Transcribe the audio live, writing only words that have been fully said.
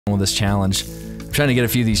with this challenge. I'm trying to get a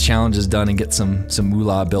few of these challenges done and get some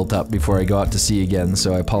moolah built up before I go out to sea again,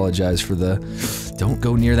 so I apologize for the... Don't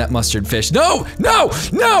go near that mustard fish. No! No!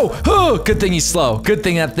 No! Oh, good thing he's slow. Good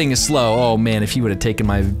thing that thing is slow. Oh man, if he would have taken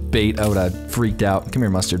my bait, I would have freaked out. Come here,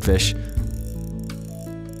 mustard fish.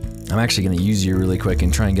 I'm actually gonna use you really quick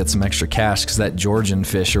and try and get some extra cash, because that Georgian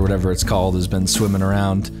fish, or whatever it's called, has been swimming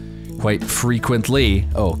around quite frequently.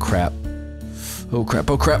 Oh crap. Oh crap,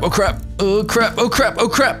 oh crap, oh crap. Oh crap, oh crap, oh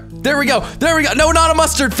crap. There we go, there we go. No, not a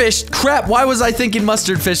mustard fish. Crap, why was I thinking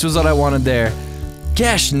mustard fish was what I wanted there?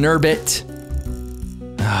 Gosh, Nurbit.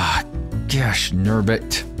 Ah, gosh,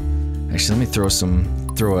 Nurbit. Actually, let me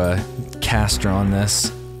throw a caster on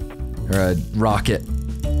this. Or a rocket.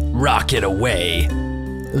 Rocket away.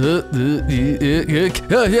 Yep,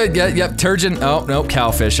 turgeon. Oh, no,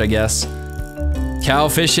 cowfish, I guess.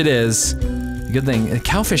 Cowfish it is. Good thing,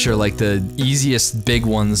 cowfish are like the easiest big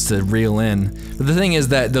ones to reel in. But the thing is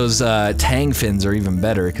that those tang fins are even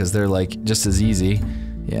better because they're like just as easy.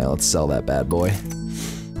 Yeah, let's sell that bad boy.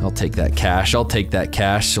 I'll take that cash, I'll take that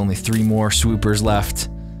cash. Only 3 more swoopers left.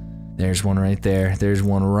 There's one right there, there's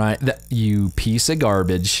one right- you piece of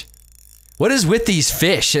garbage. What is with these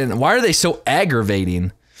fish and why are they so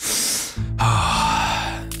aggravating?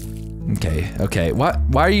 Okay, okay, why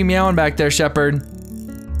are you meowing back there, Shepherd?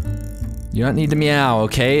 You don't need to meow,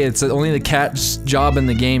 okay? It's only the cat's job in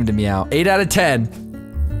the game to meow. 8 out of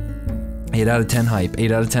 10. 8 out of 10 hype.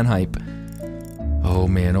 8 out of 10 hype. Oh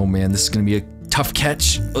man, this is gonna be a tough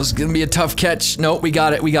catch. This is gonna be a tough catch. Nope, we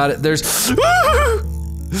got it, we got it. There's...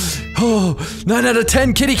 Oh, 9 out of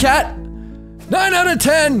 10, kitty cat! 9 out of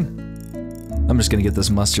 10! I'm just gonna get this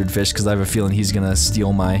mustard fish because I have a feeling he's gonna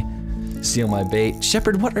steal my bait.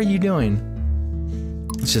 Shepherd, what are you doing?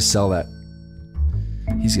 Let's just sell that.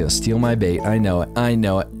 He's gonna steal my bait. I know it. I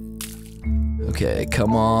know it. Okay,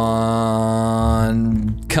 come on.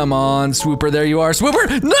 Come on, Swooper. There you are.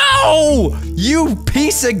 Swooper! No! You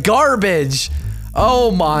piece of garbage!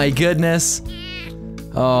 Oh my goodness.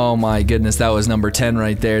 Oh my goodness. That was number 10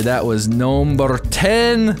 right there. That was number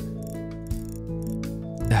 10.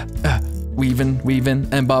 Weaving,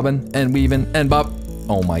 and bobbing, and weaving, and bob.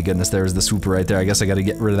 Oh my goodness, there's the Swooper right there. I guess I gotta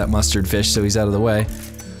get rid of that mustard fish so he's out of the way.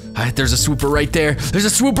 Alright, there's a Swooper right there. There's a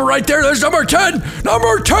Swooper right there. There's number 10!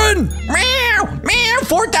 Number 10! Meow! Meow!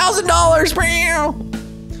 $4,000! Meow!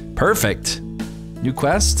 Perfect. New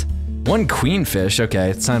quest? 1 queenfish. Okay,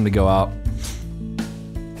 it's time to go out.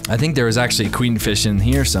 I think there was actually a queenfish in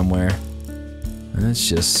here somewhere. Let's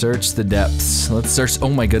just search the depths. Let's search- oh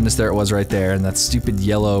my goodness, there it was right there. And that stupid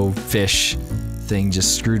yellow fish thing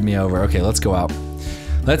just screwed me over. Okay, let's go out.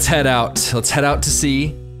 Let's head out. Let's head out to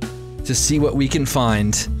sea what we can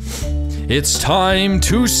find. It's time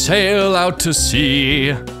to sail out to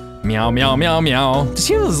sea. Meow, meow, meow, meow. Does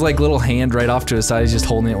he have his like little hand right off to his side? He's just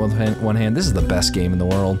holding it with one hand. This is the best game in the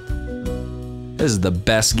world. This is the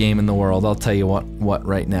best game in the world. I'll tell you what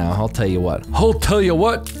right now. I'll tell you what. I'll tell you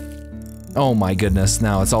what. Oh my goodness.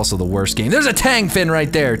 Now it's also the worst game. There's a tang fin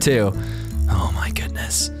right there too. Oh my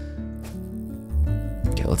goodness.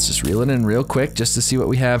 Okay, let's just reel it in real quick just to see what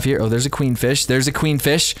we have here. Oh, there's a queenfish. There's a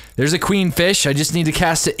queenfish. There's a queenfish. I just need to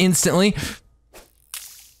cast it instantly.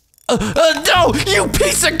 No! You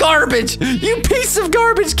piece of garbage! You piece of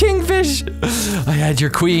garbage, kingfish! I had your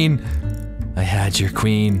queen. I had your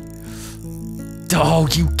queen. Oh,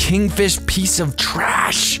 you kingfish piece of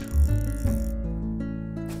trash!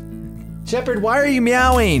 Shepherd, why are you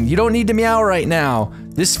meowing? You don't need to meow right now.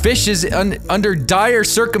 This fish is under dire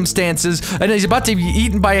circumstances, and he's about to be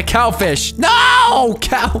eaten by a cowfish. No!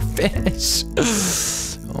 Cowfish!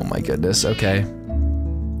 Oh my goodness, okay.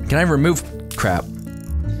 Can I remove... crap.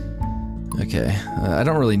 Okay, I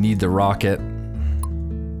don't really need the rocket.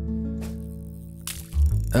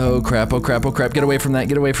 Oh crap, oh crap, oh crap, get away from that,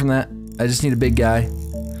 get away from that. I just need a big guy.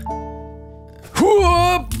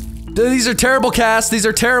 Whoop! These are terrible casts, these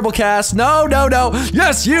are terrible casts. No, no, no!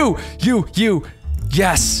 Yes, you!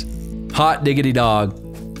 Yes! Hot diggity dog.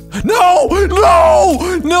 No!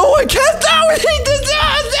 No! No, I can't! No! He did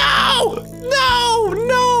that! No! No!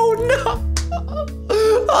 No! No!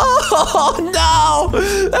 Oh no!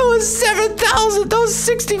 That was 7,000. That was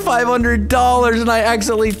 $6,500, and I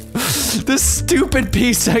accidentally. This stupid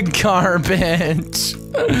piece of garbage.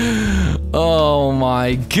 Oh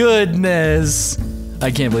my goodness! I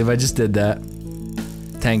can't believe I just did that.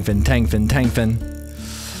 Tangfin, Tangfin, Tangfin.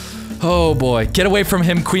 Oh boy, get away from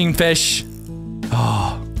him, queenfish.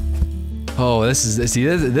 Oh, oh, this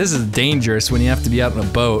is dangerous when you have to be out in a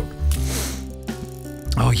boat.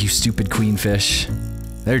 Oh, you stupid queenfish.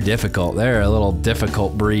 They're difficult. They're a little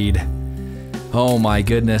difficult breed. Oh my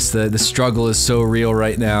goodness, the struggle is so real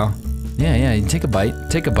right now. Yeah, yeah, you take a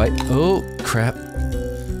bite. Take a bite. Oh, crap.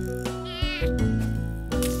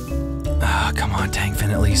 Ah, come on,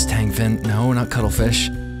 tangfin at least. Tangfin. No, not cuttlefish.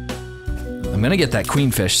 I'm gonna get that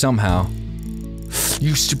queenfish somehow.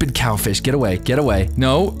 You stupid cowfish. Get away. Get away.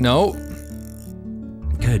 No, no.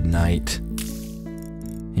 Good night.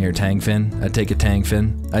 Here, tangfin. I'd take a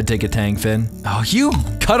tangfin. I'd take a tangfin. Oh, you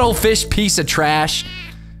cuttlefish piece of trash.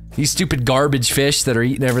 These stupid garbage fish that are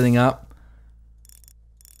eating everything up.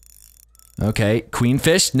 Okay,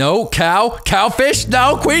 queenfish. No, cowfish.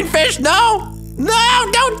 No, queenfish. No, no,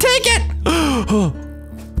 don't take it.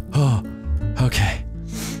 Oh, okay.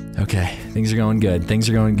 Okay, things are going good. Things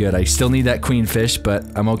are going good. I still need that queenfish, but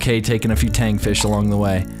I'm okay taking a few tangfish along the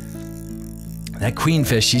way. That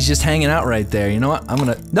queenfish, she's just hanging out right there. You know what? I'm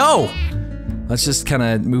gonna... No! Let's just kind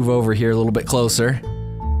of move over here a little bit closer.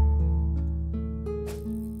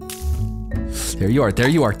 There you are. There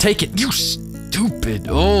you are. Take it. You stupid.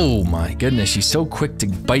 Oh my goodness. She's so quick to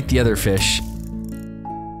bite the other fish.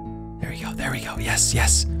 There we go. There we go. Yes,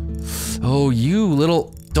 yes. Oh, you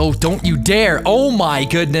little... Oh, don't you dare. Oh my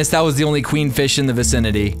goodness. That was the only queenfish in the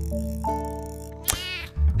vicinity.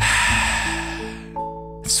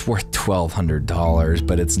 It's worth $1,200,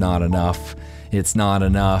 but it's not enough. It's not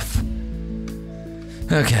enough.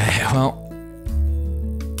 Okay, well.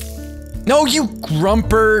 No, you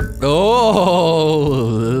grumper! Oh!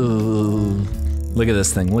 Look at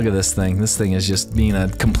this thing, look at this thing. This thing is just being a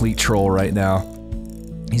complete troll right now.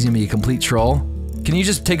 He's gonna be a complete troll. Can you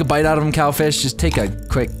just take a bite out of him, cowfish? Just take a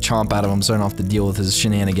quick chomp out of him so I don't have to deal with his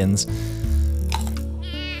shenanigans.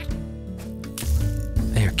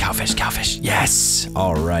 Here, cowfish, cowfish. Yes!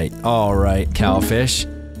 Alright, cowfish.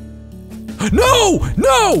 No!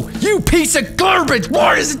 No! You piece of garbage!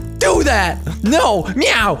 Why does it do that? No!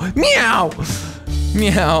 Meow! Meow!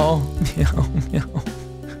 Meow! Meow! Meow!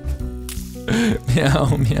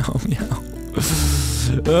 Meow! Meow! Meow!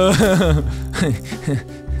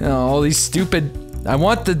 Oh, all these stupid... I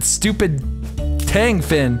want the stupid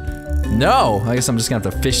tangfin. No! I guess I'm just gonna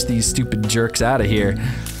have to fish these stupid jerks out of here.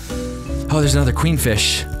 Oh, there's another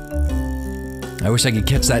queenfish. I wish I could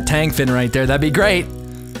catch that tangfin right there. That'd be great.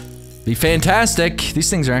 Be fantastic. These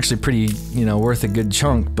things are actually pretty, you know, worth a good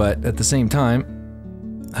chunk, but at the same time...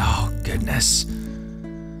 Oh, goodness.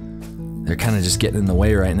 They're kind of just getting in the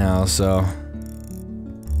way right now, so...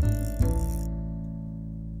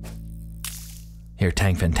 Here,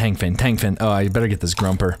 tangfin, tangfin, tangfin. Oh, I better get this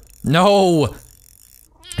grumper. No!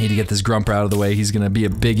 I need to get this grumper out of the way. He's gonna be a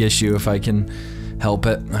big issue if I can help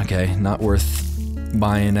it. Okay, not worth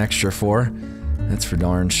buying extra for. That's for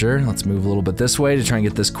darn sure. Let's move a little bit this way to try and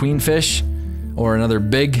get this queenfish. Or another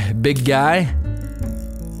big guy.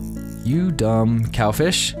 You dumb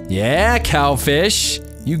cowfish. Yeah, cowfish.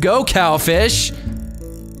 You go, cowfish.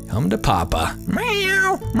 Come to Papa.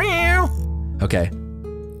 Meow, meow. Okay.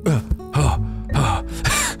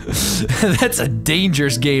 That's a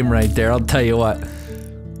dangerous game right there, I'll tell you what.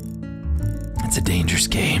 It's a dangerous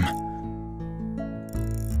game.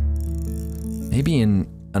 Maybe in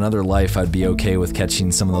another life I'd be okay with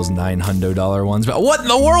catching some of those $900 ones, but what in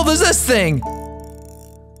the world is this thing?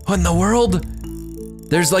 What in the world?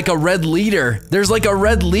 There's like a red leader. There's like a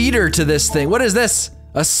red leader to this thing. What is this?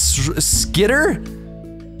 A skitter?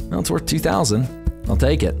 Well, it's worth 2,000. I'll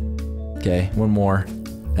take it. Okay, one more.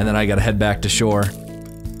 And then I gotta head back to shore.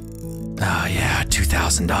 Oh yeah,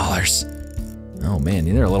 $2,000. Oh man,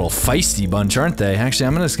 they're a little feisty bunch, aren't they? Actually,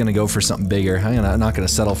 I'm just gonna go for something bigger. I'm not gonna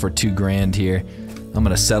settle for 2 grand here. I'm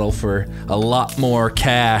gonna settle for a lot more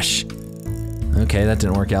cash. Okay, that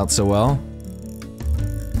didn't work out so well.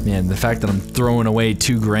 Man, the fact that I'm throwing away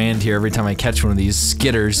 2 grand here every time I catch one of these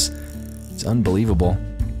skitters, it's unbelievable.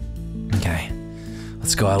 Okay,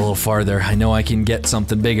 let's go out a little farther. I know I can get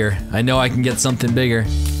something bigger. I know I can get something bigger.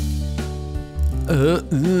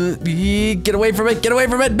 Get away from it, get away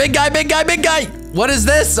from it. Big guy, big guy, big guy. What is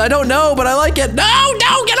this? I don't know, but I like it. No,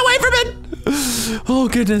 no, get away from it. Oh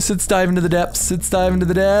goodness, it's diving to the depths. It's diving to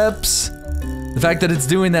the depths. The fact that it's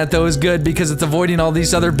doing that though is good because it's avoiding all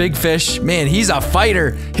these other big fish. Man, he's a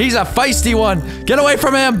fighter. He's a feisty one. Get away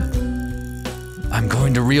from him. I'm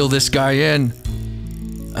going to reel this guy in.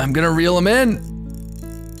 I'm gonna reel him in.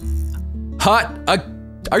 Hot.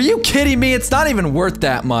 Are you kidding me? It's not even worth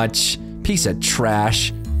that much. Piece of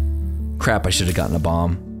trash. Crap, I should have gotten a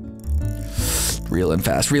bomb. Reeling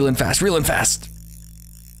fast, reeling fast, reeling fast.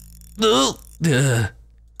 Ugh. Okay,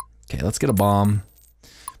 let's get a bomb.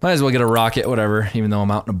 Might as well get a rocket, whatever. Even though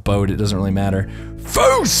I'm out in a boat, it doesn't really matter.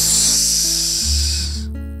 Foos!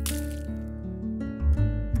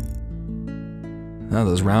 Now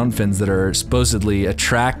those round fins that are supposedly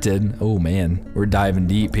attracted. Oh man, we're diving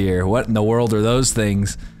deep here. What in the world are those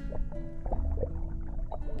things?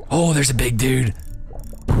 Oh, there's a big dude.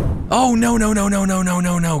 Oh, no, no, no, no, no, no,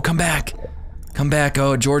 no, no. Come back. Come back.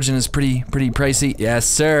 Oh, Georgian is pretty pricey. Yes,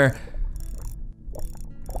 sir.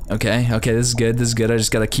 Okay, okay, this is good, this is good. I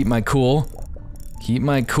just gotta keep my cool. Keep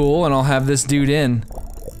my cool, and I'll have this dude in.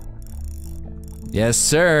 Yes,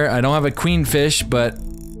 sir. I don't have a queenfish, but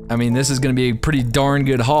I mean, this is gonna be a pretty darn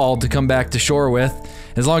good haul to come back to shore with.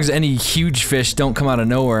 As long as any huge fish don't come out of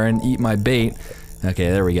nowhere and eat my bait.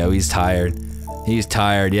 Okay, there we go. He's tired. He's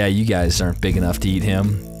tired. Yeah, you guys aren't big enough to eat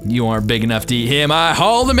him. You aren't big enough to eat him. I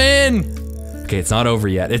hauled him in! Okay, it's not over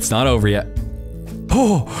yet. It's not over yet.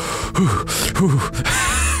 Oh!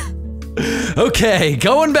 Okay,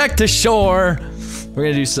 going back to shore. We're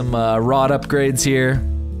gonna do some rod upgrades here.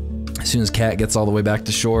 As soon as Cat gets all the way back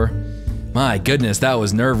to shore. My goodness, that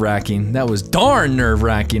was nerve-wracking. That was darn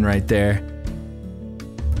nerve-wracking right there.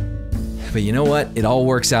 But you know what? It all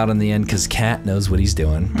works out in the end because Cat knows what he's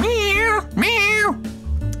doing. Meow, meow.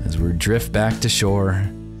 As we drift back to shore.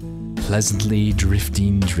 Pleasantly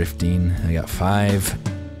drifting. I got 5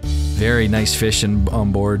 very nice fish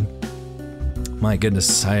on board. My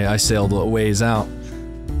goodness, I sailed a ways out.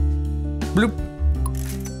 Bloop.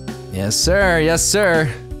 Yes, sir. Yes,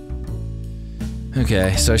 sir.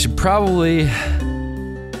 Okay, so I should probably...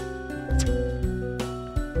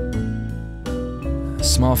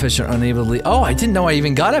 Small fish are unable to leave. Oh, I didn't know I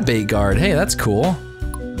even got a bait guard. Hey, that's cool.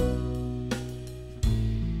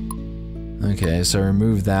 Okay, so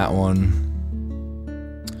remove that one.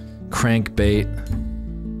 Crankbait.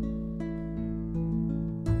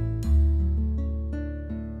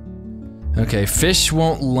 Okay, fish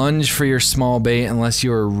won't lunge for your small bait unless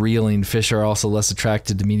you are reeling. Fish are also less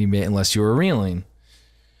attracted to medium bait unless you are reeling.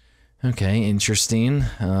 Okay, interesting.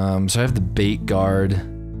 So I have the bait guard.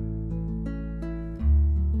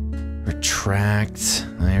 Retract.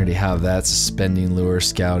 I already have that. Suspending lure,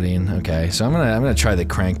 scouting. Okay, so I'm gonna try the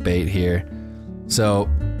crankbait here. So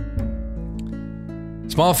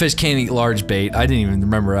small fish can't eat large bait. I didn't even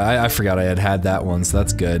remember. I forgot I had that one, so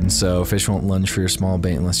that's good. So fish won't lunge for your small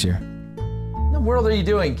bait unless you're... What in the world are you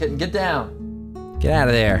doing, kitten? Get down. Get out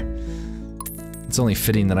of there. It's only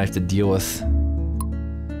fitting that I have to deal with...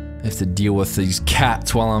 I have to deal with these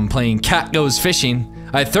cats while I'm playing Cat Goes Fishing.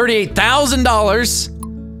 I have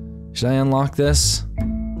 $38,000! Should I unlock this?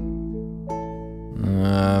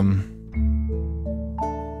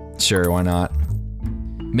 Sure, why not?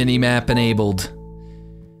 Minimap enabled.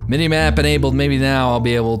 Minimap enabled, maybe now I'll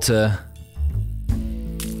be able to...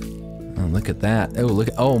 Oh, look at that. Oh, look,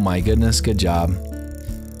 oh my goodness, good job.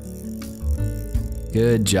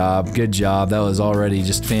 Good job, good job. That was already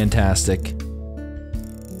just fantastic.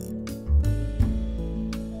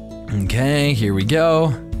 Okay, here we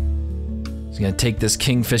go. Just gonna take this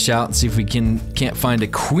kingfish out and see if we can't find a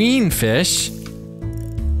queenfish.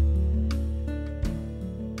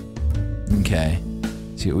 Okay.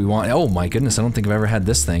 See what we want. Oh my goodness, I don't think I've ever had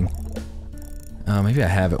this thing. Maybe I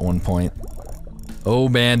have at one point. Oh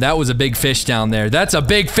man, that was a big fish down there. That's a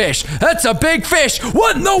big fish! That's a big fish!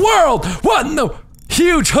 What in the world? What in the...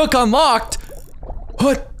 Huge hook unlocked!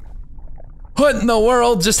 What in the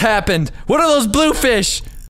world just happened? What are those blue fish?